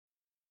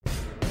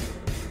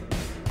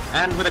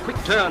And with a quick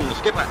turn,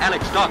 skipper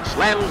Alex Dock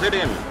slams it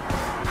in.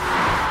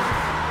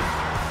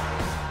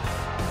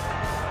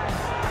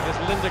 There's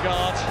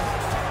Lindegaard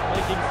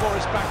making for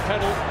his back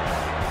pedal.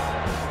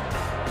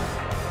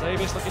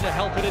 Davis looking to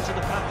help it into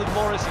the path of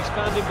Morris. He's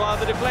found him via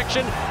the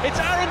deflection.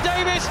 It's Aaron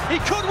Davis. He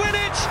could win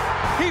it.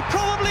 He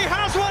probably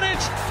has won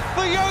it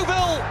for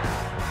Yeovil.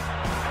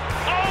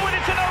 Oh, and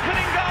it's an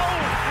opening goal.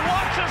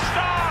 What a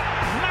start.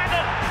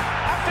 Madden,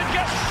 after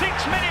just 6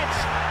 minutes,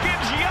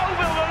 gives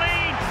Yeovil the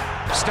lead.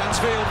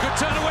 Stansfield, good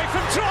turn away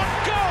from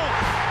Taunton. Goal.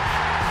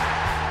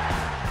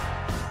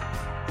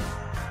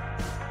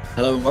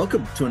 Hello and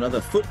welcome to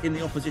another foot in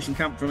the opposition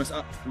camp from us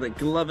up the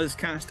Glovers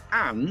Cast.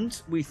 And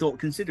we thought,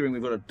 considering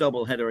we've got a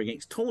double header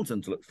against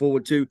Taunton to look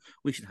forward to,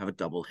 we should have a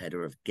double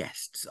header of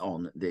guests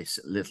on this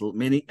little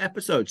mini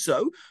episode.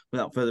 So,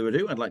 without further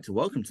ado, I'd like to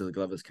welcome to the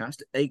Glovers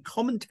Cast a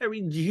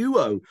commentary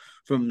duo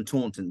from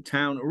Taunton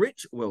Town,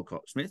 Rich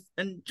Wilcox-Smith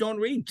and John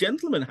Reed.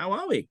 Gentlemen, how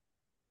are we?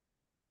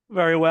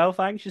 Very well,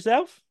 thanks.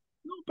 Yourself?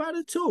 Not bad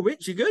at all.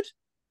 Rich, you good?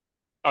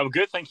 I'm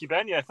good, thank you,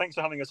 Ben. Yeah, thanks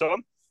for having us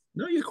on.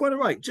 No, you're quite all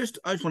right. I just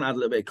want to add a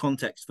little bit of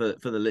context for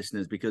the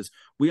listeners, because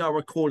we are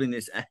recording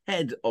this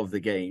ahead of the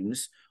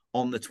games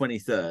on the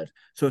 23rd.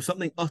 So if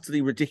something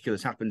utterly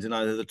ridiculous happens in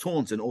either the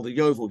Taunton or the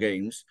Yeovil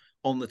games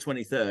on the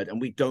 23rd and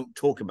we don't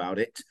talk about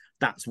it,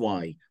 that's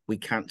why we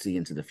can't see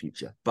into the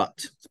future.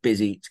 But it's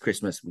busy, it's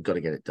Christmas, we've got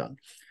to get it done.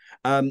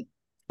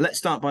 Let's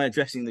start by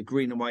addressing the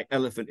green and white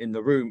elephant in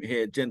the room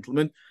here,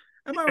 gentlemen.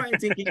 Am I right in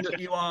thinking that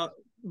you are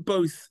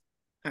both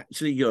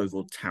actually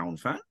Yeovil Town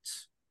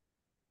fans?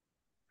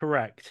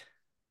 Correct.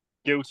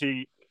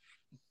 Guilty.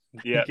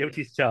 Yeah.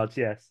 Guilty as charged,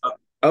 yes.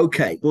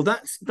 Okay, well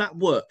that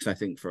works, I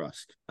think, for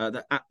us.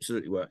 That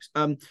absolutely works.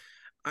 I'm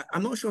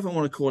not sure if I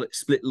want to call it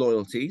split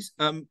loyalties.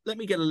 Let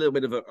me get a little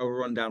bit of a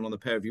rundown on the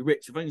pair of you.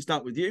 Rich, if I can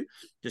start with you,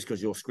 just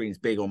because your screen's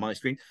big on my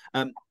screen.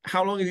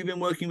 How long have you been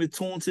working with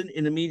Taunton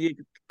in a media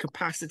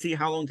capacity?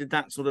 How long has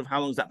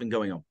that been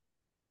going on?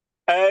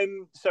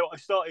 So I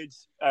started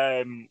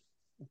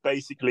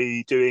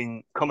basically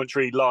doing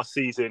commentary last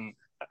season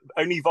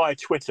only via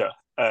Twitter,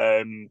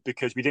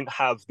 because we didn't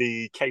have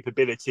the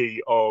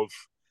capability of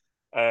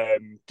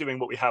doing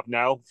what we have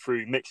now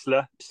through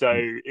Mixler. So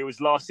it was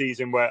last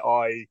season where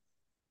I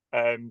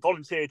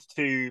volunteered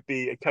to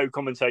be a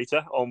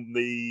co-commentator on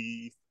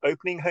the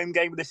opening home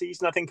game of the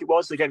season, I think it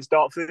was, against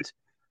Dartford.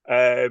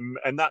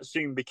 And that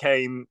soon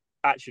became,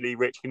 actually,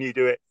 Rich, can you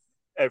do it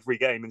every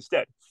game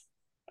instead?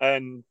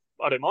 And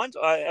I don't mind.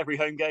 Every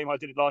home game I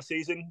did it last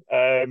season.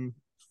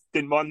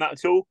 Didn't mind that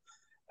at all.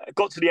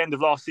 Got to the end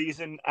of last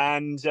season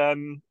and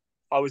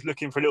I was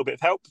looking for a little bit of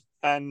help,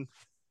 and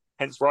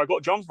hence where I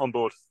got John on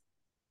board.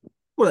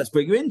 Well, let's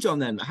bring you in, John,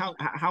 then.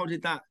 How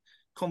did that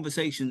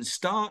conversation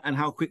start, and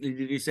how quickly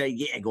did you say,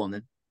 yeah, go on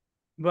then?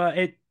 Well,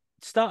 it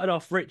started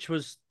off, Rich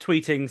was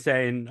tweeting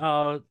saying,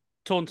 oh,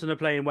 Taunton are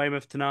playing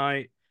Weymouth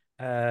tonight,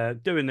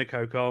 doing the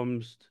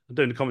co-coms,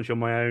 doing the commentary on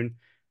my own.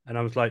 And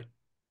I was like,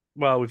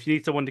 well, if you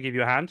need someone to give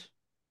you a hand,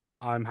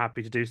 I'm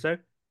happy to do so.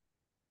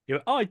 You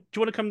go, oh, do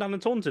you want to come down to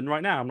Taunton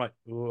right now? I'm like,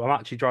 well, I'm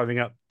actually driving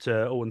up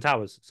to Alton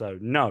Towers, so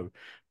no.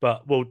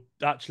 But we'll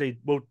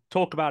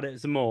talk about it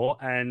some more.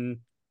 And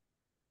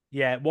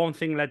yeah, one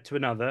thing led to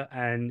another,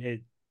 and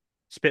it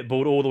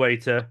spitballed all the way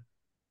to,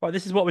 right,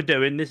 this is what we're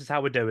doing, this is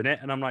how we're doing it.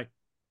 And I'm like,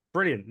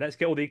 brilliant, let's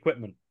get all the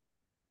equipment.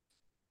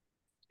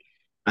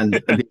 And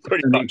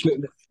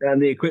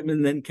the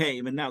equipment then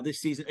came. And now this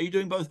season, are you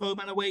doing both home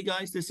and away,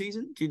 guys, this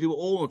season? Do you do it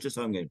all or just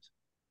home games?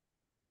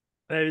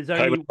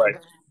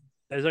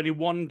 There's only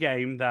one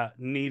game that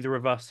neither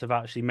of us have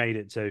actually made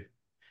it to.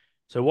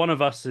 So one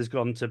of us has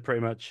gone to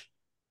pretty much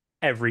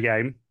every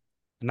game,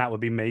 and that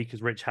would be me,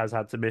 because Rich has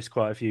had to miss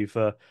quite a few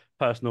for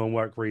personal and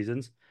work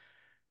reasons.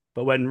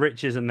 But when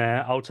Rich isn't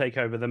there, I'll take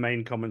over the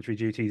main commentary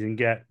duties and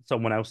get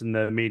someone else in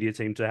the media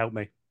team to help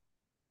me.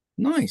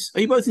 Nice. Are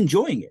you both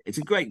enjoying it? It's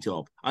a great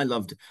job. I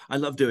love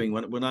doing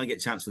when I get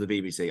a chance for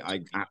the BBC.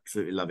 I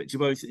absolutely love it. Do you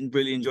both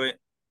really enjoy it?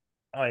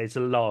 Oh, it's a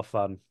lot of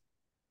fun.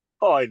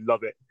 Oh, I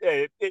love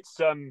it. It's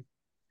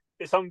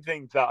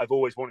something that I've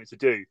always wanted to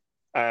do,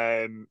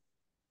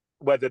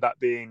 whether that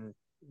being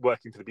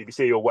working for the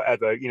BBC or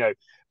whatever,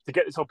 to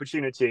get this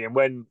opportunity. And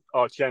when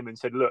our chairman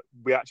said, look,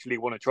 we actually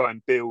want to try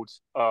and build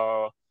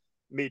our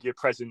media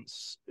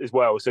presence as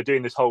well. So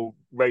doing this whole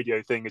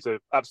radio thing is an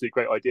absolutely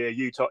great idea.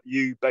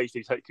 You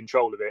basically take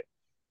control of it.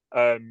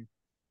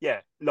 Yeah,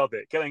 love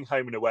it. Going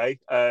home and away,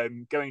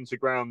 going to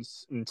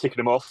grounds and ticking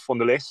them off on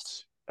the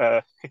list.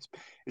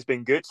 It's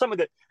been good. Some of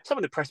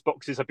the press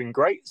boxes have been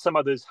great. Some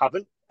others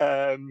haven't.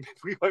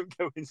 We won't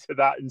go into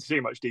that in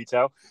too much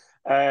detail.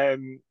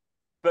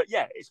 But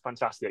yeah, it's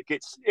fantastic.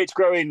 It's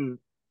growing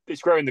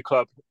the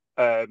club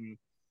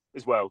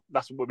as well.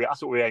 That's what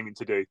we're aiming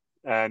to do.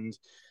 And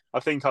I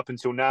think up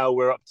until now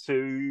we're up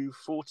to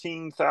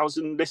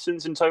 14,000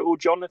 listens in total.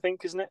 John, I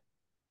think, isn't it?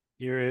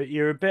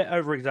 You're a bit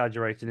over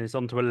exaggerating. It's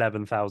on to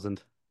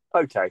 11,000.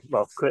 Okay,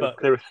 well,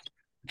 clear.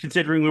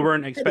 Considering we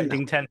weren't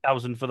expecting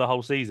 10,000 for the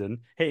whole season,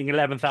 hitting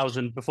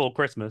 11,000 before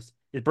Christmas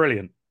is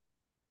brilliant.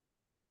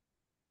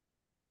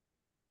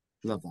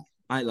 Love that.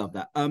 I love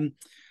that.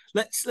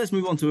 let's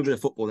move on to a bit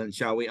of football then,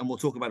 shall we? And we'll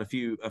talk about a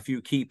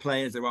few key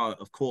players. There are,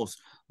 of course,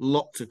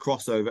 lots of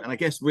crossover. And I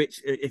guess,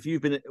 Rich, if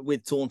you've been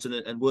with Taunton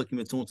and working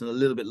with Taunton a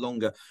little bit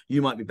longer,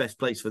 you might be best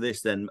placed for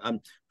this then.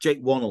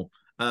 Jake Wannell,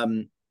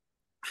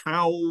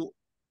 how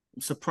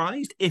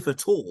surprised, if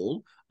at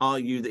all, are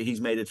you that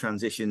he's made a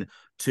transition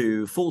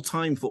to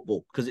full-time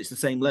football? Because it's the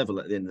same level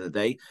at the end of the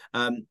day.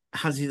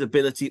 Has his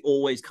ability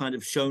always kind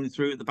of shown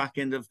through at the back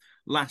end of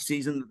last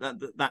season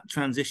that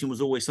transition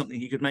was always something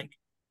he could make?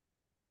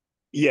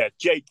 Yeah,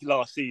 Jake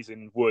last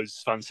season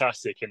was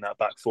fantastic in that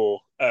back four.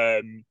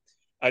 And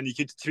you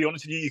could, to be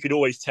honest with you, you could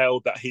always tell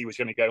that he was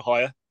going to go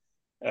higher.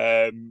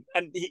 And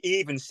he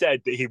even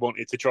said that he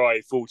wanted to try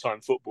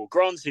full-time football.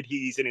 Granted,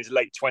 he's in his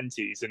late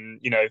 20s, and,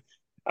 you know,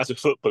 as a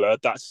footballer,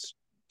 that's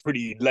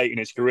pretty late in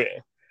his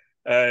career.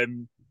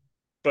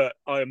 But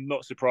I am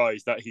not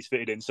surprised that he's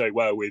fitted in so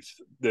well with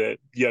the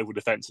Yeovil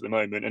defence at the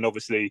moment. And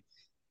obviously,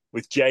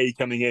 with Jay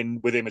coming in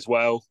with him as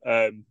well,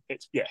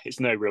 it's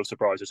no real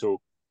surprise at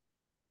all.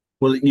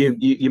 Well,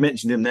 you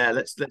mentioned him there.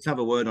 Let's have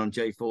a word on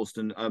Jay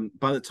Falston.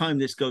 By the time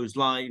this goes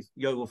live,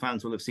 Yeovil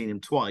fans will have seen him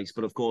twice,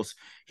 but of course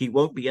he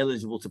won't be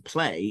eligible to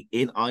play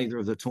in either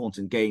of the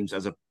Taunton games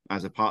as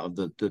a part of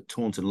the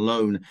Taunton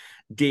loan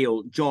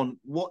deal. John,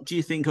 what do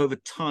you think over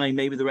time,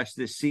 maybe the rest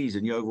of this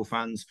season, Yeovil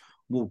fans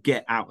will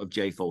get out of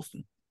Jay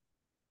Falston?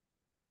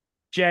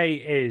 Jay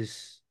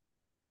is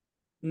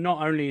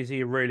not only is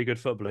he a really good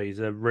footballer, he's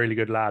a really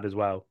good lad as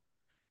well.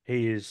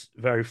 He is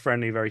very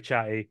friendly, very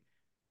chatty.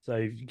 So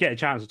if you get a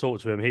chance to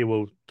talk to him, he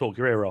will talk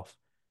your ear off.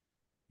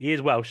 He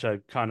is Welsh, so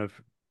kind of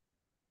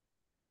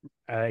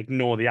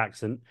ignore the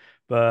accent,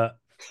 but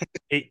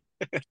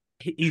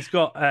he's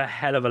got a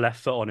hell of a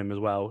left foot on him as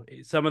well.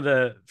 Some of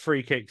the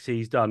free kicks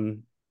he's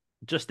done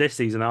just this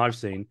season I've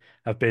seen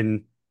have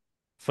been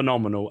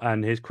phenomenal,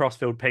 and his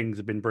crossfield pings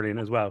have been brilliant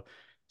as well.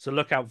 So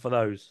look out for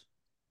those.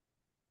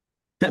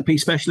 Set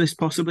piece specialist,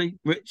 possibly,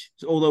 Rich.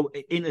 Although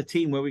in a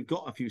team where we've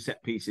got a few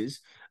set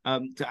pieces,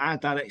 to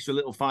add that extra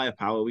little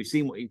firepower, we've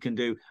seen what he can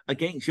do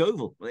against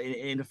Yeovil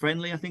in a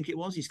friendly. I think it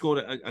was. He scored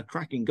a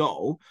cracking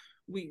goal.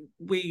 We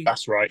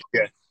That's right.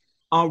 Yeah,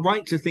 are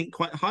right to think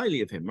quite highly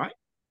of him, right?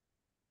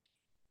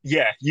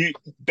 Yeah,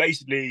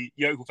 basically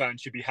Yeovil fans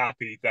should be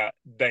happy that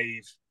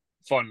they've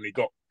finally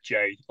got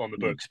Jay on the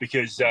books,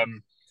 because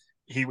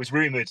he was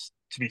rumoured,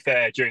 to be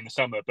fair, during the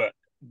summer, but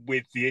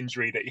with the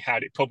injury that he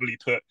had, it probably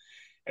put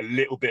a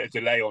little bit of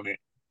delay on it.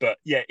 But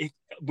yeah,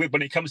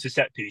 when it comes to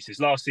set pieces,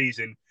 last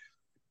season,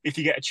 if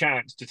you get a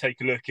chance to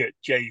take a look at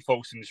Jay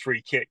Folson's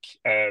free kick,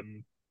 it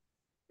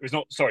was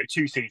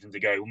 2 seasons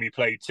ago when we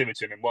played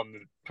Tiverton and won the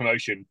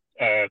promotion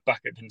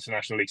back at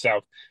International League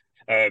South.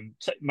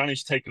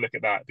 Managed to take a look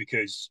at that,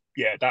 because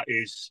that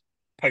is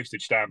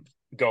postage stamp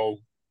goal,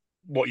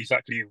 what you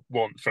exactly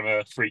want from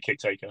a free kick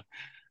taker.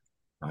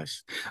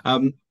 Nice.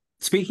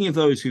 Speaking of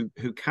those who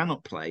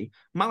cannot play,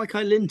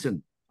 Malachi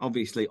Linton,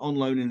 obviously on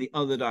loan in the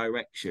other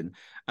direction,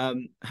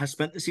 has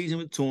spent the season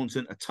with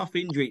Taunton, a tough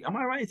injury. Am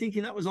I right in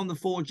thinking that was on the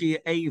 4G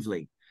at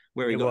Aveley,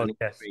 where he got an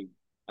injury?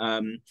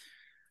 Yes.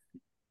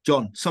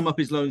 John, sum up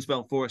his loan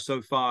spell for us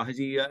so far. Has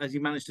he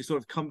managed to sort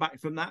of come back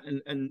from that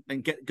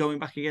and get going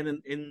back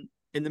again in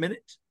the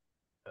minutes?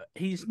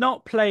 He's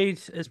not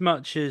played as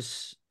much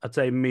as I'd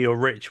say me or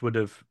Rich would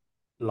have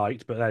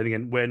liked, but then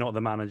again, we're not the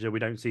manager. We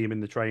don't see him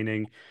in the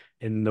training,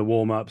 in the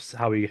warm-ups,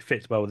 how he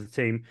fits well with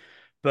the team.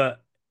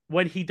 But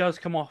when he does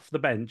come off the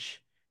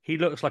bench, he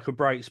looks like a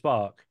bright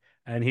spark,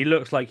 and he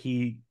looks like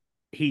he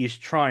is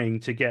trying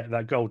to get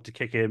that goal to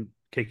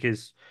kick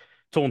his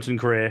Taunton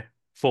career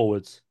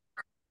forwards.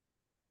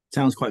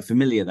 Sounds quite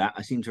familiar, that.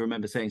 I seem to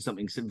remember saying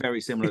something very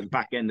similar at the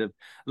back end of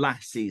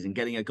last season,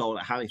 getting a goal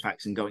at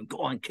Halifax and going, go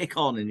on, kick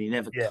on, and he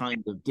never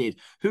kind of did.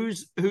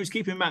 Who's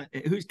keeping him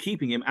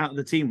out of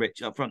the team,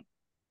 Rich, up front?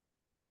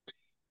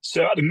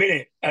 So at the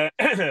minute,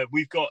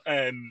 we've got,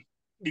 to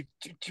be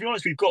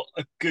honest, we've got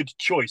a good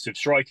choice of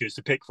strikers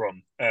to pick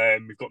from.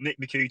 We've got Nick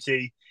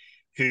McCooty,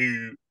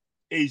 who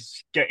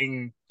is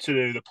getting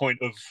to the point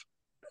of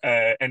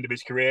end of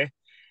his career.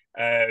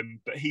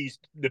 But he's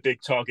the big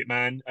target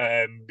man.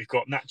 We've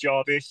got Nat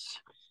Jarvis.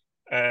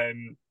 I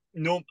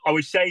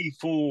would say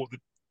for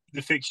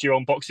the fixture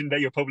on Boxing Day,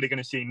 you're probably going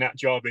to see Nat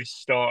Jarvis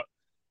start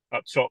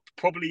up top,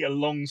 probably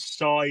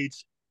alongside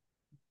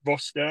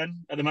Ross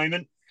Stern at the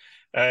moment.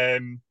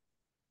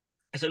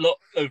 There's a lot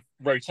of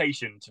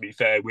rotation, to be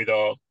fair, with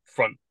our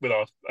front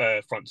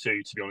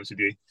two, to be honest with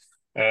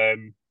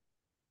you.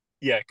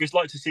 Just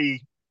like to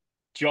see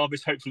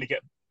Jarvis hopefully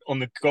get on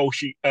the goal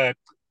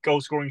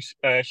scoring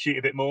sheet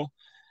a bit more,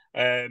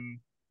 and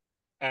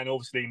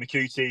obviously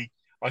McCooty,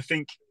 I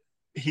think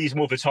he's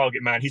more of a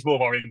target man. He's more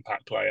of our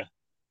impact player,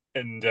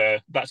 and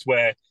that's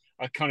where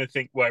I kind of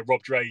think where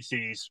Rob Dre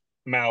sees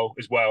Mal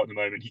as well at the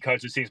moment. He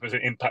kind of sees him as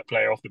an impact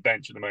player off the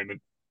bench at the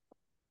moment.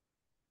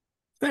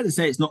 Fair to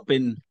say it's not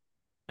been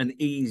an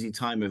easy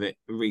time of it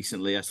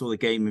recently. I saw the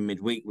game in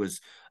midweek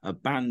was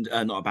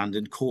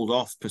called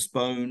off,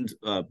 postponed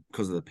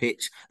because of the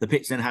pitch. The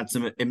pitch then had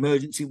some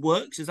emergency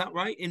works. Is that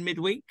right? In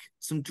midweek,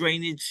 some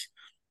drainage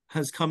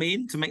has come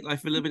in to make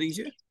life a little bit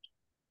easier.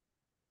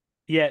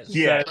 Yeah,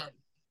 Yeah. so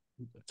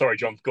Sorry,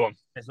 John. Go on.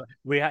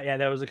 we had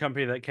there was a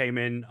company that came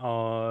in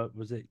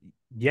was it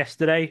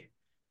yesterday,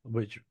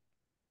 which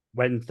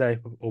Wednesday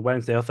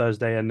or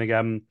Thursday, and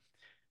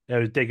they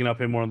was digging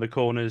up in one of the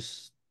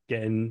corners,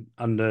 getting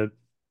under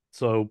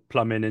soil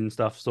plumbing and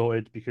stuff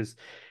sorted because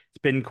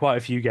it's been quite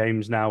a few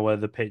games now where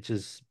the pitch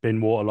has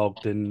been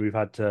waterlogged and we've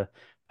had to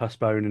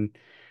postpone. And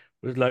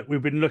it was like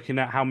we've been looking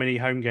at how many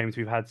home games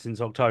we've had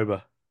since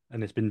October,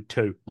 and it's been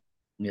two.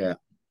 Yeah.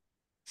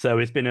 So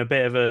it's been a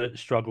bit of a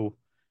struggle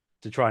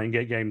to try and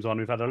get games on.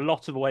 We've had a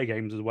lot of away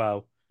games as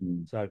well.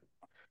 Mm. So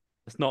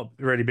it's not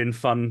really been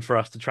fun for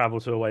us to travel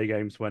to away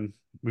games when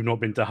we've not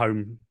been to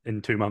home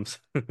in 2 months.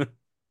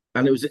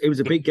 And it was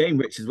a big game,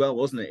 Rich, as well,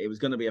 wasn't it? It was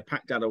going to be a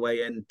packed out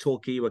away end.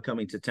 Torquay were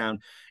coming to town.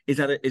 Is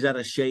that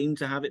a shame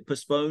to have it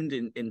postponed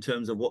in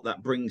terms of what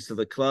that brings to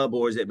the club,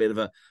 or is it a bit of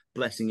a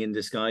blessing in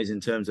disguise in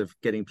terms of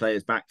getting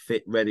players back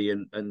fit, ready,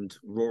 and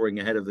roaring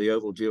ahead of the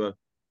Oval duo?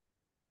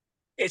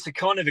 It's a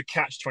kind of a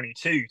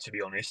catch-22, to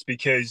be honest,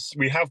 because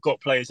we have got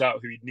players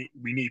out who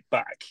we need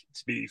back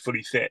to be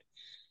fully fit.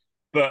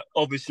 But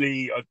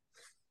obviously,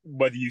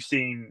 whether you've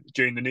seen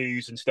during the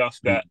news and stuff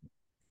that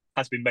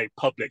has been made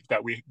public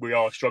that we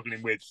are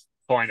struggling with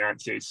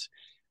finances.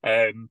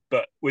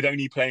 But with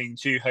only playing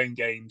 2 home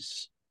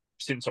games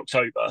since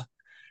October,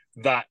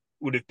 that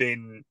would have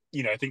been,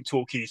 I think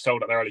Torquay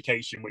sold out their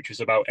allocation, which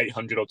was about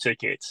 800 odd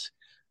tickets.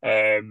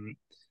 And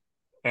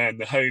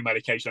the home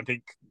allocation, I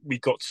think we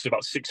got to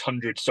about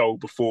 600 sold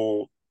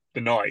before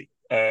the night.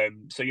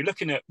 So you're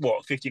looking at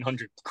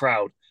 1,500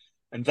 crowd,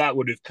 and that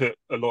would have put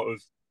a lot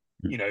of,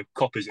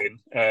 coppers in.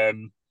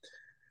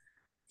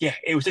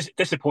 It was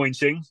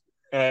disappointing.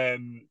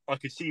 I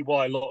could see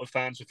why a lot of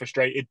fans were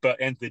frustrated, but at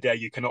the end of the day,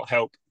 you cannot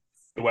help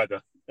the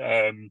weather.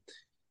 And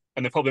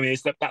the problem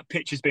is that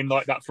pitch has been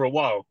like that for a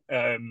while.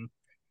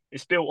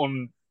 It's built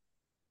on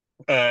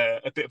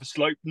a bit of a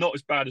slope, not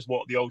as bad as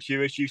what the old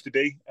Hewish used to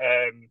be.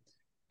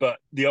 But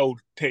the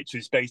old pitch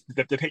is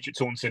the pitch at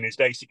Taunton is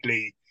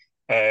basically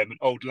an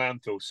old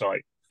landfill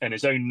site, and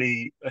there's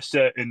only a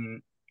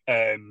certain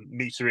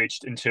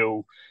meterage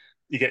until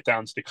you get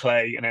down to the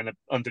clay, and then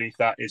underneath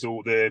that is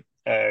all the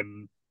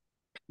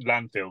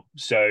landfill.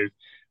 So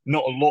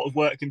not a lot of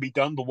work can be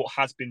done, but what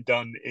has been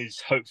done is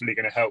hopefully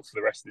going to help for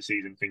the rest of the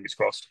season. Fingers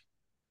crossed.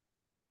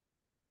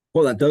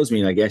 What that does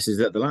mean, I guess, is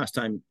that the last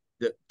time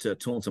that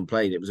Taunton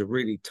played, it was a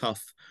really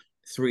tough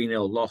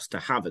 3-0 loss to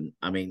Havant.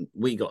 I mean,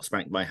 we got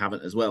spanked by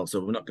Havant as well,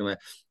 so we're not going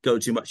to go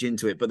too much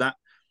into it. But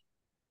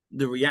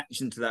the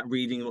reaction to that,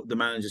 reading the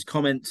manager's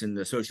comments and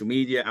the social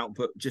media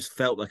output, just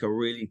felt like a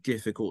really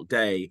difficult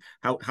day.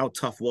 How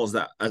tough was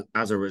that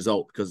as a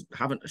result? Because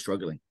Havant are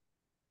struggling.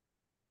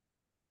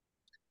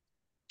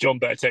 John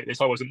better take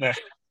this. I wasn't there.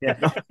 Yeah.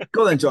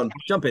 Go then, John.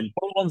 Jump in.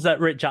 All the ones that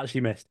Rich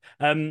actually missed.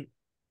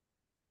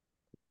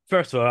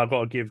 First of all, I've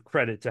got to give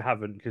credit to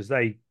Havant because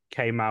they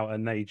came out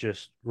and they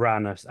just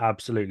ran us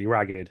absolutely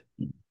ragged.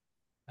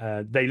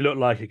 They look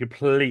like a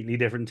completely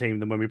different team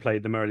than when we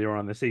played them earlier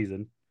on in the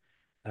season.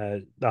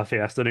 I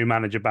think that's the new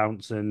manager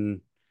bounce and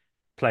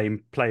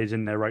playing players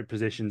in their right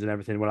positions and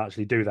everything will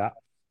actually do that.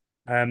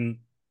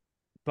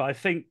 But I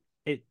think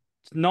it's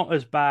not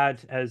as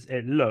bad as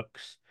it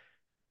looks.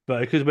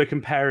 But because we're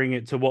comparing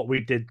it to what we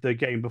did the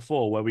game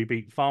before, where we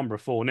beat Farnborough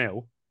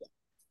 4-0, to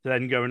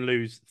then go and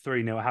lose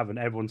 3-0 at Havant,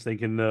 everyone's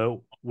thinking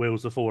the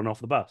wheels are falling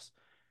off the bus.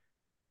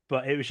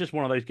 But it was just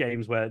one of those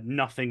games where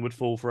nothing would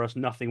fall for us,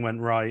 nothing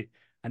went right,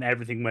 and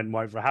everything went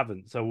right for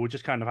Havant. So we'll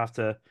just kind of have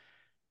to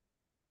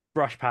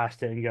brush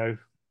past it and go,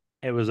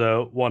 it was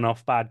a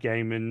one-off bad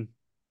game and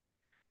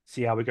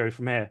see how we go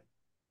from here.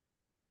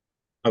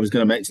 I was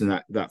going to mention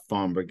that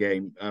Farnborough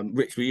game.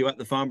 Rich, were you at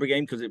the Farnborough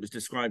game? Because it was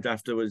described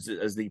afterwards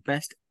as the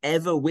best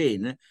ever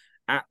win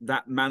at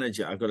that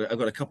manager. I've got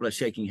a couple of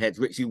shaking heads.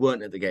 Rich, you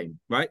weren't at the game,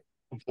 right?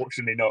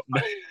 Unfortunately not.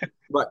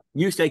 Right,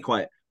 you stay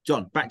quiet.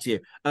 John, back to you.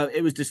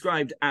 It was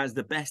described as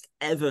the best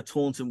ever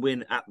Taunton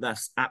win at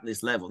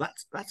this level.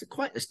 That's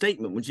quite a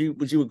statement. Would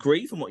you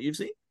agree from what you've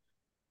seen?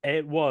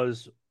 It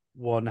was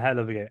one hell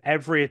of a game.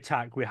 Every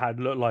attack we had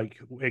looked like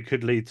it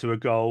could lead to a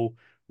goal.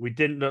 We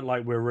didn't look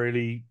like we're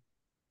really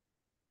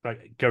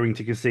going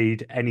to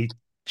concede any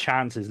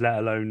chances, let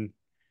alone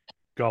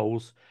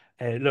goals.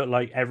 It looked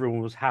like everyone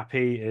was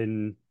happy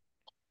and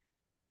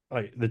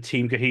the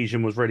team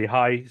cohesion was really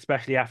high,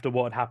 especially after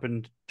what had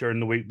happened during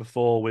the week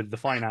before with the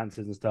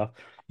finances and stuff.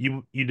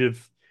 You'd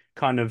have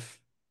kind of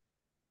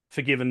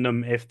forgiven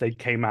them if they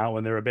came out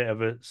when they're a bit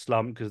of a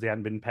slump because they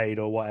hadn't been paid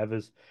or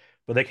whatever's.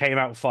 But they came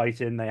out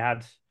fighting. They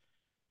had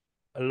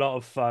a lot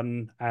of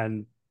fun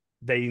and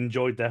they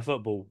enjoyed their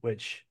football,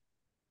 which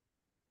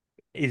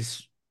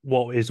is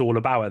what it's all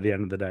about at the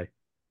end of the day.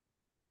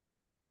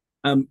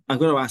 I'm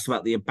going to ask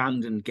about the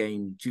abandoned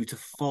game due to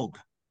fog.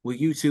 Were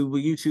you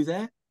two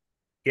there?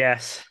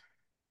 Yes.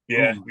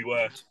 Yeah, we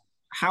were.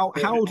 How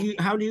do you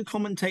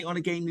commentate on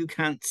a game you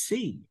can't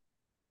see?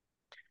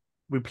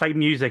 We played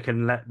music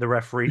and let the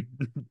referee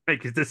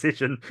make his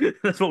decision.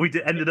 That's what we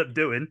ended up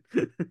doing.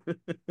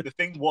 The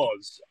thing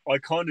was, I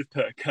kind of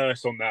put a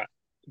curse on that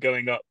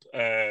going up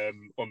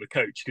on the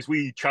coach because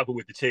we travel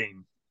with the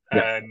team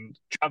Yeah. and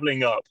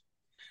traveling up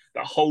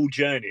that whole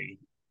journey,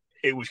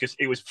 it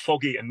was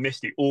foggy and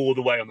misty all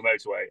the way on the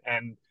motorway.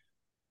 And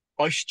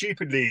I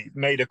stupidly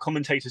made a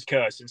commentator's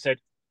curse and said,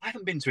 I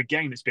haven't been to a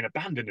game that's been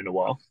abandoned in a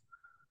while.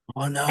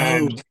 Oh no.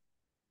 And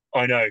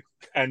I know.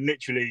 And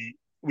literally,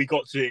 we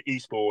got to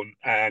Eastbourne,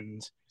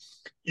 and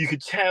you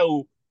could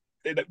tell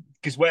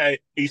because where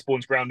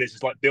Eastbourne's ground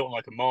is like built on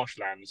like a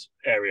marshlands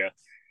area.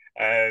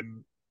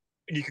 And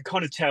you could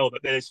kind of tell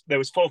that there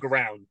was fog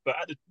around. But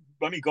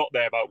when we got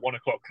there about 1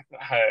 o'clock,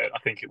 I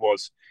think it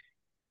was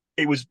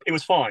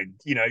fine.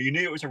 You know, you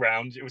knew it was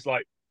around. It was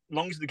like, as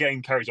long as the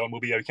game carries on,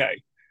 we'll be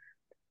okay.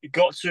 It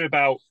got to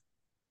about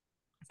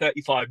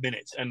 35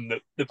 minutes, and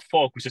the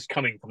fog was just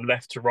coming from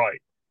left to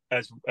right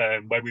as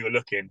where we were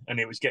looking, and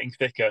it was getting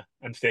thicker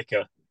and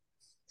thicker.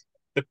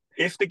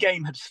 If the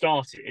game had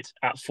started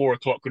at 4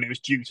 o'clock when it was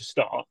due to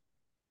start,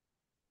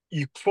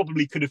 you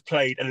probably could have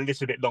played a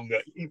little bit longer.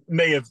 You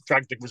may have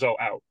dragged the result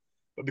out,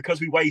 but because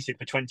we waited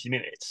for 20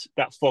 minutes,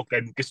 that fog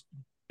then just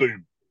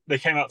boom. They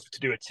came out to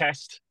do a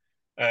test.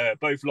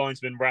 Both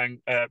linesmen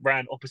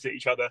ran opposite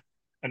each other,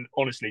 and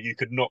honestly, you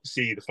could not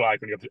see the flag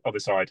on the other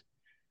side.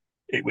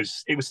 It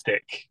was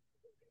thick,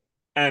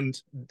 and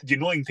the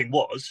annoying thing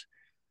was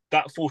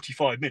that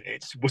 45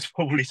 minutes was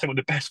probably some of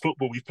the best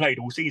football we've played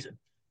all season.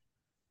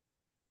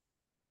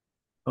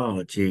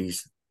 Oh,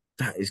 geez.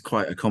 That is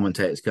quite a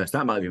commentator's curse.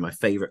 That might be my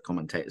favorite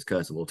commentator's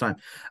curse of all time.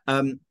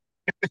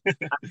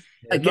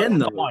 Again,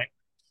 though,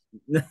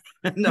 no,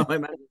 I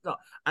imagine not.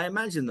 I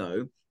imagine,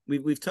 though,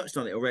 we've touched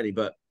on it already,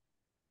 but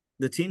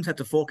the teams had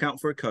to fork out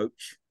for a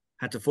coach,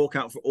 had to fork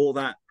out for all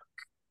that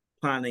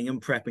planning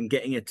and prep and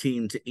getting a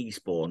team to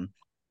Eastbourne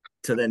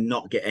to then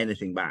not get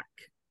anything back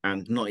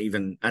and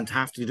to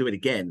have to do it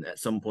again at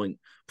some point,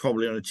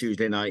 probably on a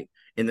Tuesday night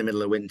in the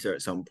middle of winter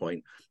at some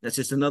point. That's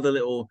just another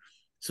little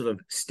sort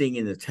of sting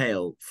in the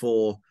tail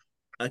for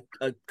a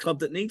club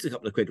that needs a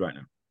couple of quid right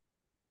now.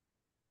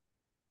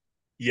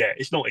 Yeah,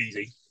 it's not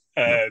easy.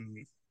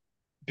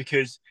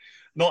 Because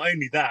not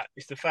only that,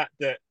 it's the fact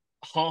that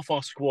half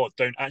our squad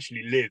don't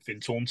actually live in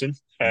Taunton.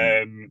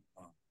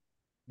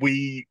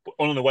 We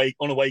on away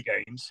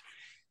games,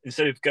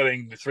 instead of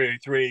going the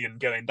 303 and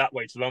going that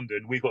way to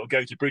London, we've got to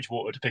go to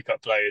Bridgewater to pick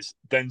up players,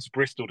 then to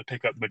Bristol to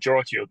pick up the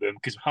majority of them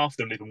because half of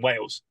them live in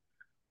Wales.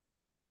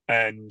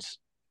 And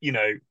you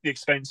know, the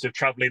expense of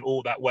travelling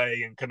all that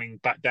way and coming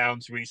back down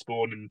to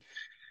Eastbourne, and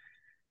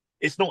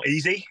it's not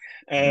easy.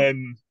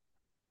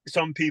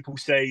 Some people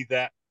say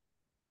that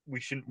we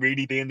shouldn't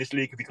really be in this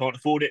league if we can't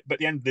afford it, but at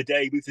the end of the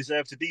day, we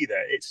deserve to be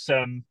there. It's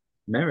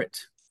merit.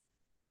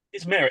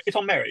 It's merit. It's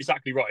on merit,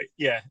 exactly right.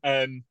 Yeah.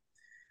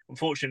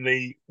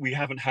 Unfortunately, we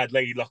haven't had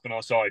Lady Luck on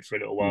our side for a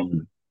little while.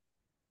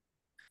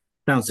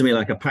 Sounds to me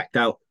like a packed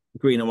out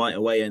green and white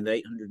away end,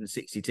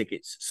 860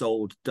 tickets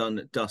sold,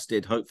 done,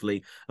 dusted.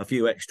 Hopefully, a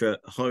few extra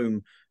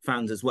home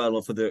fans as well.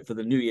 Or for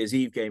the New Year's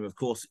Eve game, of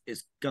course,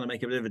 it's going to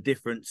make a bit of a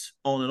difference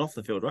on and off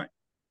the field, right?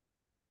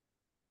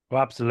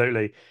 Well,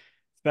 absolutely,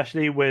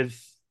 especially with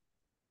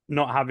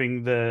not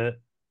having the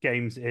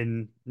games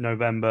in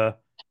November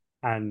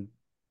and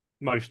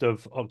most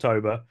of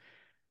October.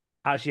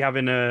 Actually,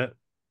 having a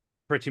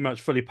pretty much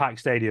fully packed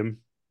stadium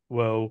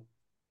will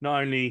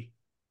not only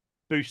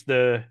boost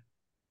the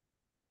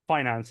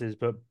finances,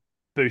 but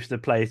boost the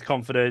players'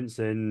 confidence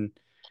and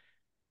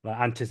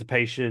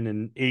anticipation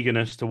and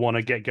eagerness to want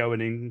to get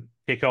going and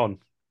kick on.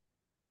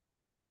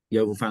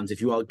 Yeovil fans,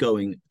 if you are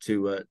going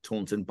to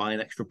Taunton, buy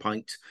an extra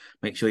pint.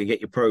 Make sure you get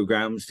your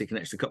programmes, stick an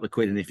extra couple of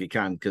quid in if you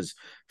can, because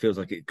it feels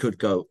like it could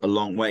go a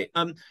long way.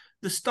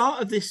 The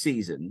start of this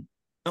season,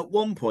 at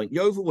one point,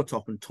 Yeovil were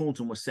top and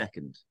Taunton were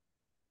second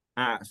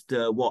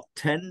after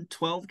 10,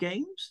 12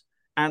 games?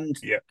 And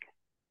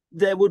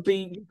there could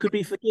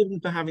be forgiven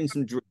for having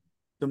some dreams,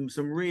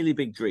 some really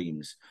big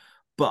dreams.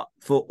 But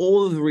for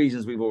all of the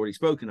reasons we've already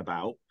spoken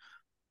about,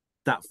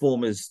 that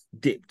form has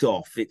dipped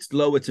off. It's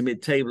lower to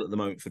mid-table at the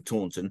moment for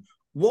Taunton.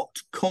 What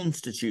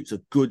constitutes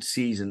a good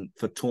season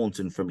for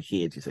Taunton from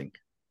here, do you think?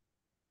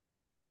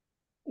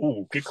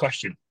 Oh, good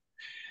question.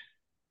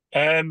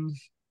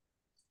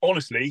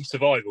 Honestly,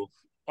 survival,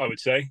 I would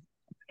say.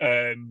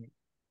 I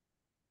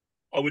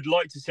would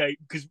like to say,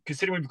 because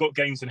considering we've got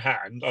games in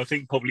hand, I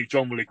think probably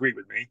John will agree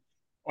with me.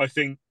 I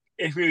think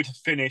if we were to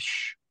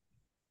finish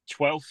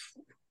 12th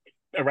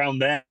around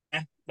there,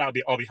 I'll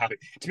be happy.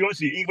 To be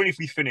honest with you, even if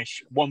we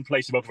finish one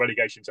place above the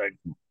relegation zone,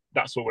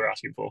 that's what we're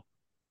asking for.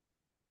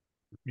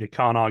 You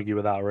can't argue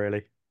with that,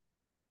 really.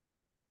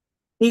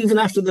 Even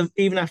after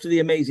the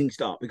amazing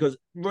start, because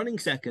running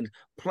second,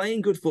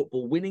 playing good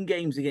football, winning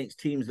games against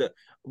teams that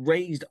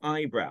raised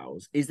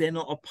eyebrows, is there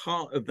not a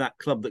part of that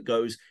club that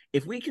goes,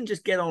 if we can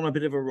just get on a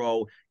bit of a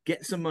roll,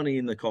 get some money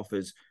in the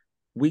coffers,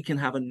 we can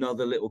have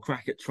another little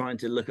crack at trying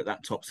to look at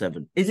that top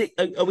seven?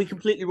 Are we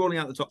completely rolling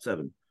out the top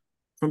seven?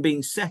 From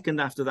being second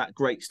after that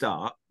great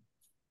start,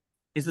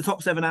 is the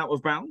top seven out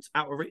of bounds,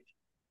 out of reach?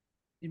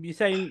 You're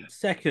saying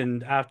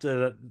second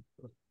after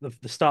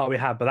the start we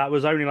had, but that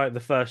was only like the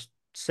first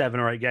 7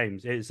 or 8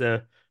 games. It's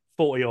a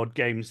 40-odd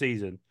game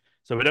season,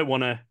 so we don't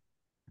want to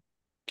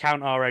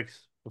count our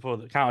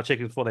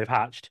chickens before they've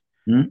hatched.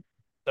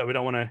 So we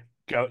don't want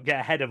to get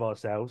ahead of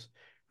ourselves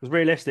because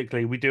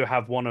realistically, we do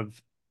have one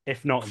of,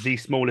 if not the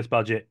smallest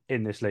budget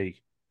in this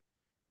league.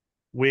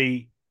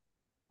 We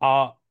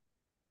are,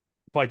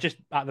 by just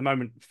at the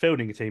moment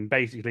fielding a team,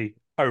 basically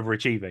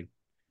overachieving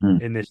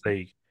in this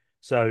league.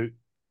 So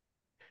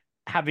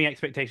having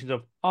expectations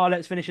of, oh,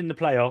 let's finish in the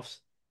playoffs,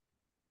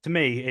 to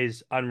me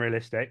is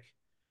unrealistic.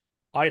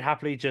 I'd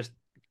happily just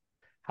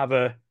have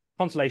a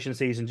consolation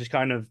season, just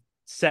kind of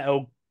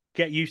settle,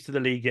 get used to the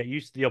league, get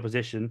used to the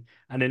opposition,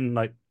 and in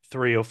like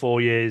 3 or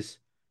 4 years,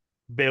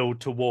 build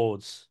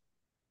towards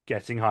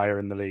getting higher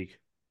in the league.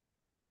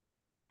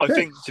 I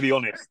think, to be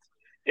honest,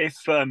 if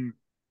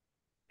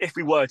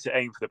we were to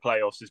aim for the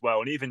playoffs as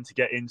well, and even to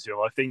get into them,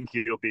 I think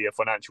it'll be a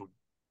financial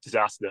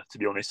disaster, to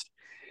be honest,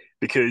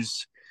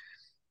 because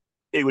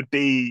it would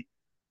be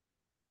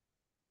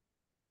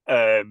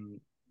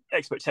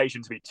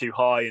expectation to be too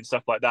high and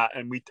stuff like that,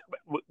 and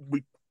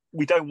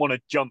we don't want to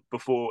jump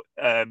before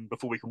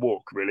we can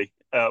walk, really,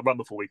 run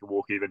before we can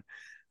walk, even.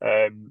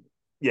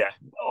 Yeah,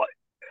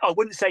 I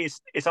wouldn't say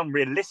it's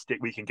unrealistic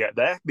we can get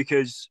there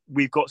because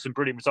we've got some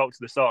brilliant results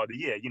at the start of the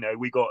year. You know,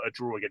 we got a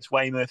draw against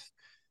Weymouth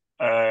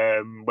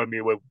when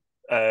we were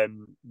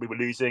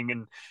losing,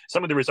 and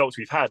some of the results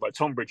we've had, like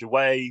Tonbridge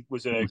away,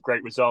 was a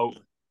great result.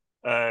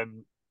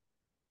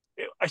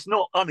 It's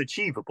not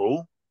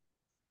unachievable,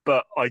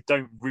 but I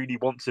don't really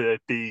want to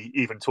be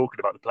even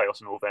talking about the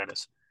playoffs in all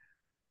fairness.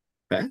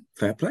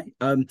 Fair play.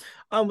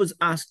 I was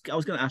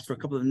going to ask for a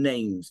couple of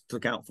names to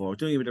look out for.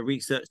 Doing a bit of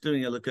research,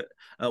 doing a look at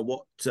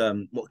what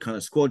kind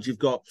of squad you've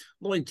got.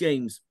 Lloyd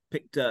James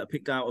picked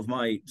out of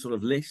my sort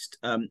of list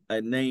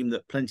a name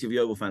that plenty of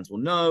Yeovil fans will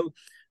know.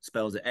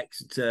 Spells at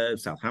Exeter,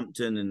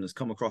 Southampton, and has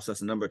come across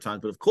us a number of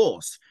times. But of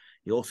course,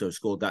 he also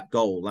scored that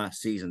goal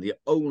last season, the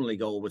only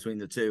goal between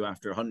the two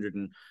after 100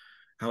 and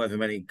however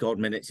many God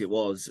minutes it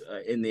was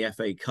in the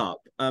FA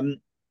Cup.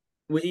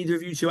 Were either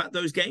of you two at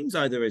those games,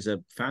 either as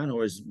a fan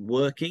or as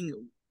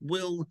working?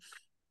 Will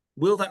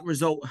that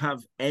result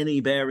have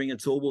any bearing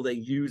at all? Will they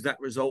use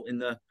that result in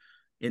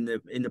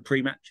the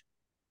pre-match?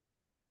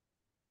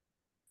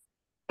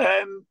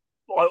 I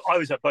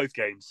was at both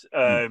games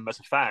as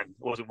a fan.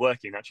 I wasn't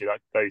working actually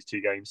those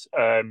two games.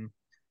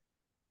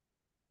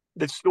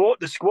 The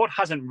squad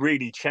hasn't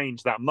really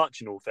changed that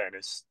much, in all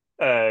fairness.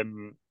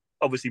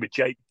 Obviously, with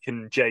Jake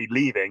and Jay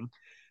leaving,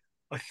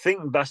 I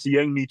think that's the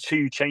only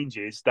two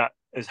changes that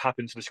has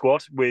happened to the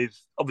squad, with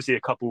obviously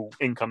a couple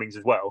incomings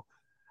as well.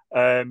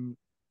 I'm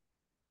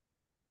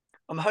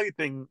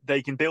hoping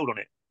they can build on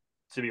it,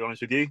 to be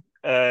honest with you.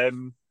 As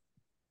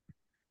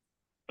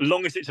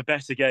long as it's a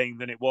better game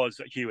than it was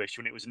at Hewish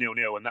when it was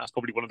 0-0, and that's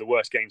probably one of the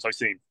worst games I've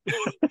seen,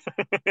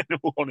 in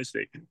all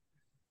honesty.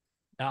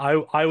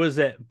 I was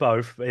at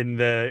both in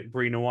the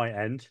green and white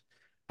end,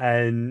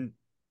 and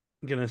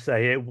I'm going to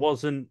say it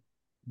wasn't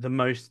the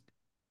most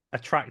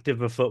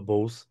attractive of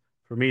footballs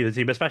from either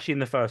team, especially in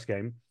the first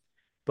game.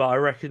 But I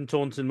reckon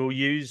Taunton will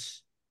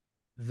use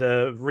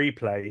the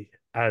replay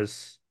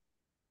as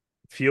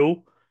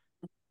fuel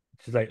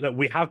to say, look,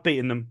 we have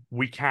beaten them,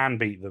 we can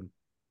beat them.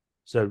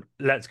 So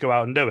let's go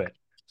out and do it,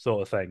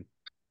 sort of thing.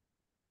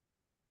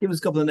 Give us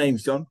a couple of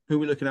names, John. Who are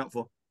we looking out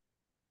for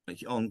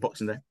on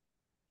Boxing Day?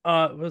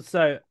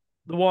 So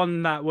the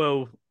one that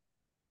will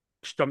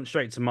jump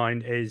straight to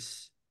mind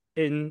is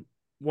in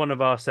one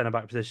of our centre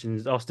back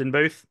positions, Austin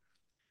Booth.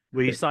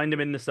 We signed him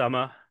in the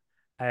summer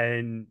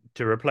and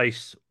to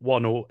replace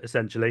Wannell,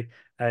 essentially,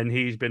 and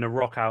he's been a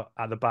rock out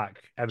at the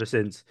back ever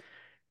since.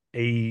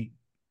 He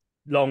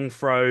long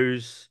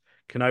throws,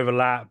 can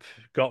overlap,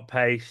 got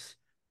pace,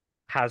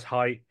 has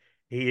height.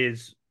 He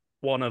is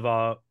one of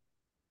our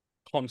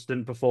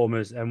constant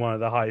performers and one of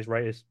the highest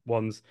rated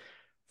ones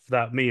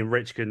that me and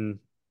Rich can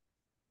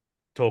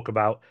talk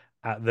about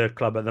at the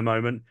club at the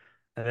moment.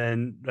 And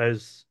then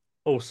there's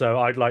also,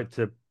 I'd like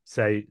to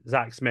say,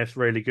 Zach Smith's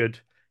really good.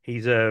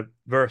 He's a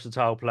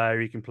versatile player.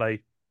 He can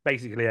play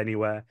basically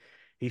anywhere.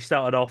 He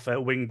started off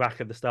at wing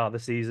back at the start of the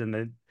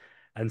season,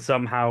 and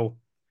somehow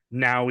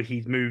now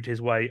he's moved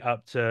his way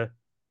up to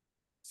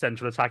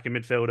central attacking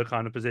midfielder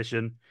kind of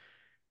position.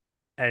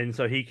 And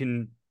so he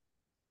can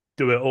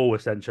do it all,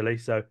 essentially.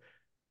 So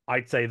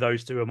I'd say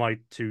those two are my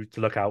two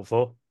to look out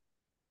for.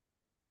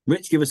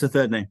 Rich, give us a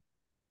third name.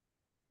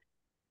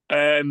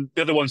 The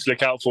other ones to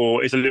look out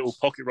for is a little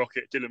pocket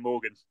rocket, Dylan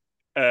Morgan.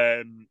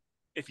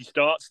 If he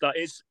starts, that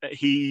is,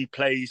 he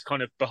plays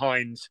kind of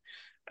behind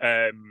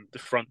the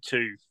front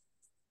two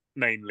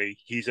mainly.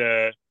 He's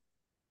a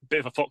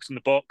bit of a fox in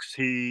the box.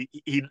 He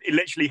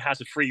literally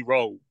has a free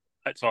role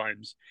at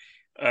times,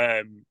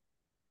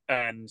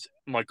 and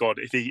my God,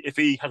 if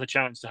he has a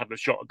chance to have a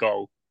shot at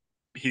goal,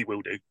 he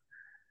will do.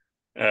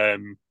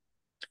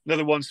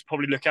 Another ones to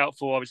probably look out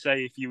for, I would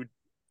say, if you would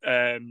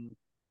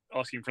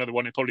asking for another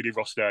one, it'd probably be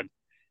Ross Stern.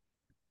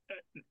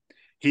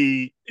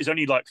 He is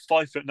only like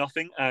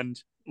 5'0"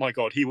 and my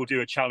God, he will do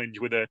a challenge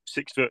with a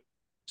 6 foot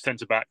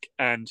centre back,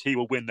 and he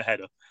will win the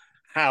header.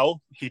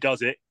 How he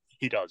does it,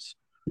 he does.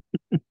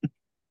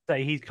 So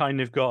he's kind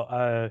of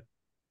got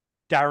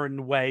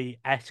Darren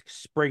Way-esque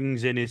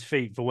springs in his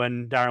feet for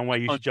when Darren Way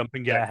used to jump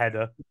and get a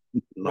header.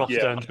 Ross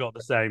Stern's got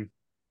the same.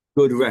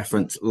 Good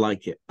reference,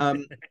 like it.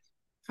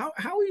 How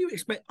are you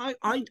expect?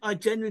 I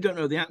genuinely don't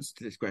know the answer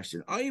to this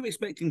question. Are you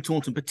expecting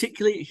Taunton,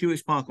 particularly at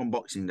Hewish Park on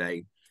Boxing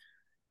Day?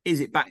 Is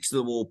it back to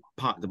the wall,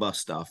 park the bus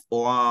stuff,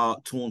 or are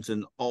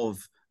Taunton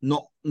of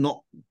not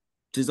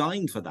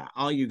designed for that?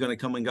 Are you going to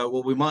come and go,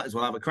 well, we might as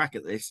well have a crack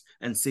at this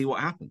and see what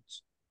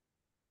happens?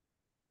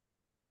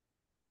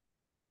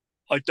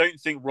 I don't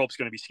think Rob's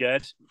going to be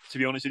scared, to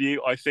be honest with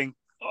you. I think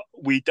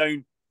we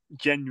don't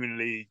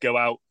genuinely go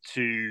out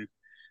to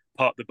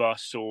park the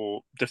bus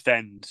or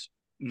defend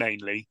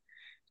mainly.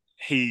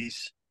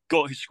 He's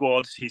got his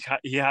squad.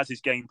 He has his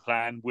game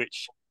plan,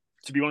 which,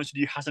 to be honest with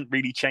you, hasn't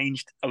really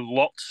changed a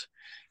lot.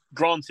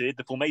 Granted,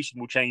 the formation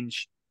will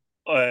change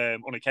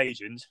on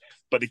occasions,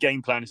 but the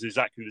game plan is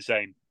exactly the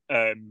same.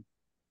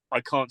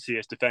 I can't see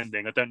us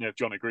defending. I don't know if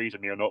John agrees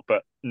with me or not,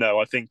 but no,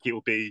 I think it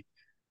will be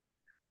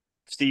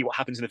see what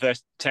happens in the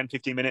first 10,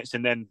 15 minutes,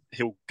 and then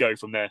he'll go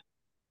from there.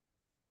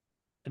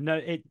 No,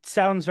 it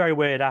sounds very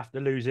weird after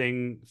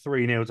losing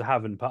 3-0 to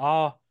Havant, but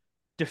our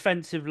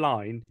defensive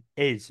line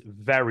is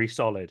very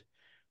solid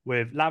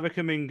with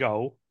Lavicum in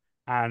goal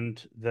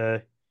and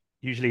the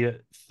usually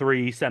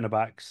 3 centre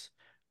backs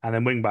and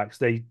then wing backs.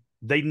 They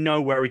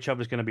know where each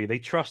other's going to be. They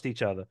trust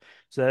each other,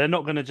 so they're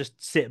not going to just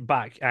sit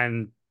back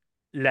and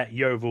let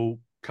Yeovil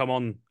come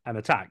on and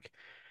attack.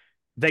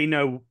 They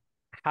know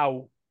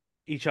how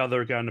each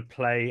other are going to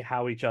play,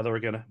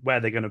 where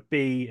they're going to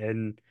be,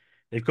 and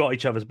they've got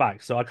each other's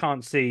back. So I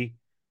can't see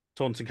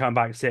Taunton coming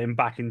back, sitting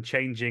back and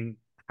changing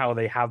how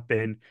they have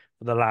been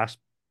for the last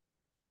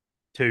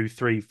 2,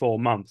 3, 4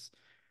 months.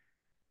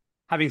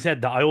 Having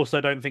said that, I also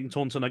don't think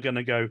Taunton are going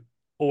to go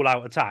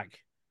all-out attack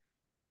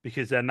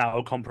because then that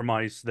will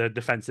compromise the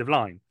defensive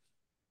line.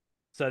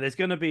 So there's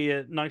going to be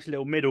a nice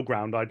little middle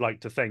ground, I'd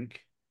like to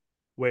think,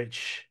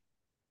 which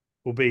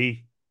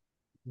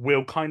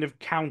will kind of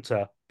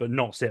counter but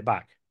not sit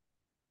back.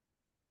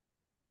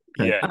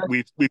 Yeah,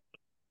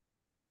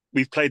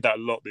 we've played that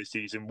a lot this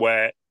season,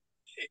 where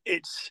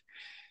it's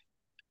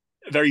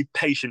a very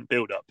patient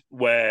build-up,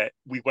 where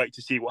we wait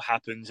to see what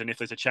happens, and if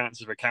there's a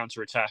chance of a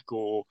counter-attack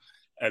or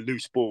a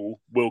loose ball,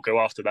 we'll go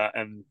after that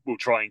and we'll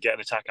try and get an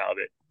attack out of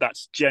it.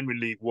 That's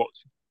generally what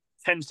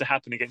tends to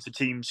happen against the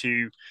teams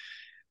who,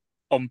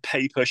 on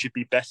paper, should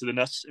be better than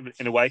us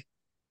in a way.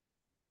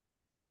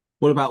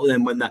 What about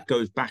then when that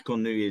goes back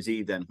on New Year's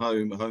Eve, then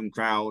home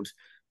crowd?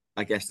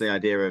 I guess the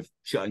idea of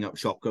shutting up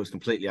shop goes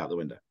completely out the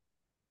window.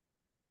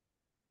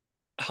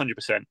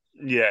 100%.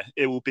 Yeah,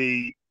 it will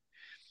be,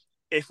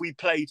 if we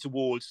play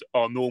towards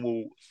our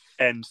normal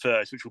end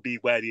first, which will be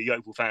where the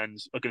Yeovil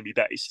fans are going to be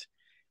based,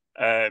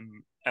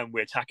 and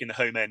we're attacking the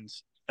home end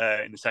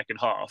in the second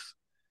half,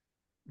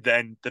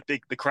 then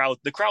the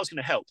crowd's going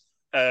to help.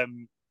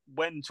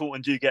 When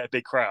Taunton do get a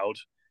big crowd,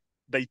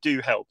 they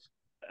do help.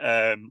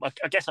 I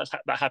guess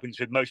that happens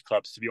with most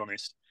clubs, to be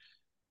honest.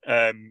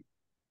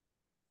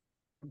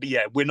 But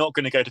yeah, we're not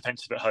going to go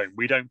defensive at home.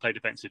 We don't play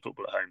defensive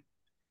football at home.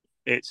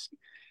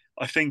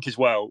 I think as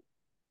well,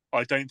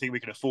 I don't think we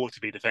can afford to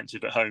be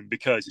defensive at home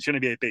because it's going to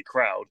be a big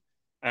crowd.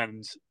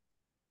 And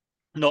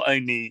not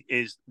only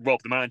is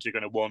Rob, the manager,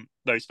 going to want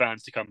those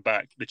fans to come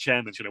back, the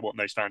chairman's going to want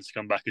those fans to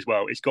come back as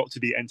well. It's got to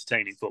be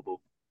entertaining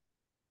football.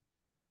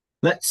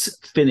 Let's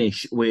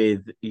finish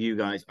with you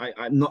guys.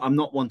 I'm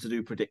not one to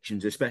do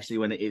predictions, especially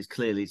when it is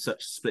clearly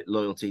such split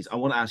loyalties. I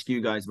want to ask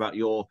you guys about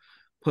your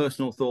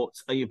personal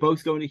thoughts. Are you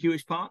both going to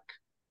Hewish Park?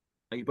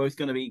 Are you both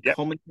going to be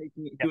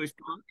commentating at Hewish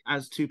Park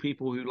as two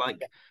people who like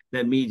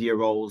their media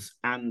roles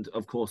and,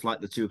 of course,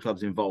 like the two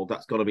clubs involved?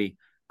 That's got to be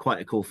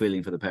quite a cool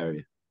feeling for the pair of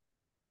you.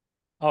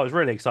 Oh, it's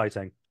really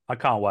exciting. I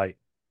can't wait.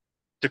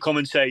 To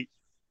commentate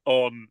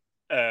on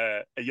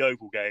a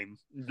Yeovil game,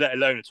 let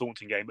alone a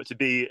Taunton game, but to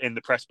be in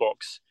the press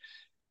box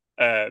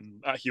at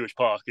Hewish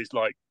Park is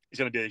going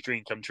to be a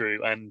dream come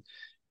true. And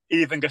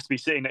even just to be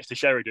sitting next to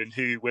Sheridan,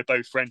 who we're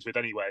both friends with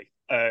anyway,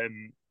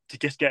 to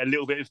just get a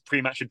little bit of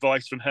pre-match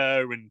advice from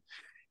her and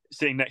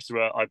sitting next to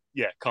her,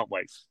 can't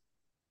wait.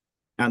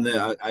 And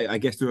I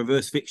guess the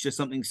reverse fixture,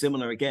 something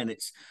similar again.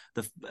 It's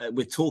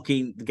we're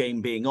talking the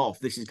game being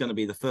off. This is going to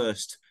be the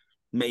first,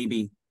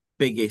 maybe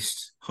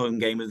biggest home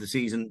game of the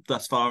season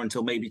thus far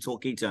until maybe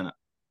Torquay turn up.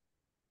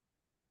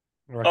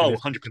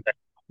 100%.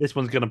 This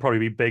one's going to probably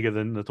be bigger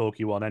than the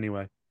Torquay one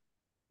anyway.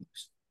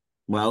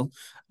 Well,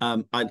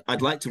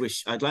 I'd like to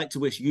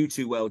wish you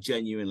two well,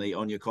 genuinely,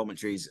 on your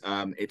commentaries.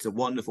 It's a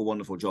wonderful,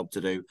 wonderful job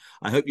to do.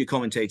 I hope you're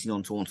commentating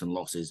on Taunton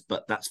losses,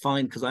 but that's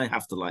fine because I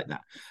have to like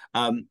that.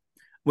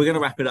 We're going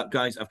to wrap it up,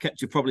 guys. I've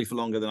kept you probably for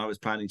longer than I was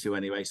planning to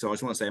anyway, so I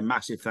just want to say a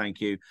massive thank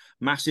you.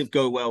 Massive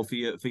go well for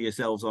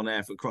yourselves on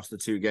air across the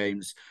two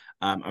games.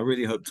 I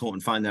really hope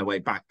Taunton find their way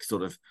back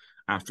sort of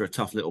after a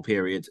tough little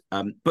period,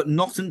 but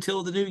not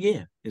until the new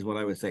year is what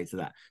I would say to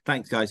that.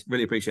 Thanks, guys.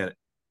 Really appreciate it.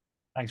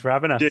 Thanks for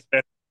having us.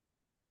 Yeah.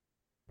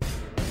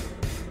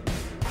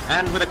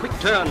 And with a quick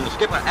turn,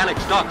 skipper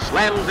Alex Dock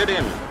slams it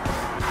in.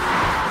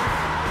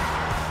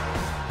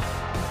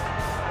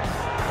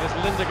 There's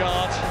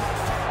Lindegaard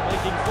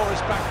making for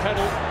his back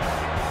pedal.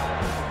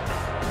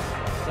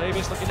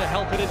 Davis looking to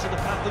help it into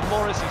the path of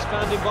Morris. He's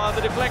found him via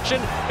the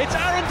deflection. It's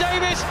Aaron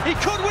Davis. He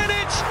could win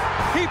it.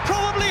 He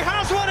probably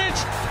has won it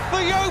for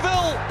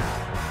Yeovil.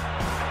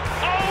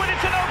 Oh, and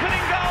it's an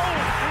opening goal.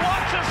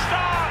 What a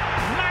start.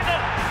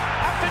 Madden,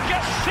 after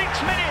just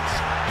 6 minutes,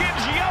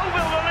 gives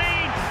Yeovil the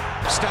lead.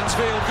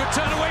 Stansfield, good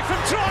turn away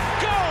from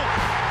Trot.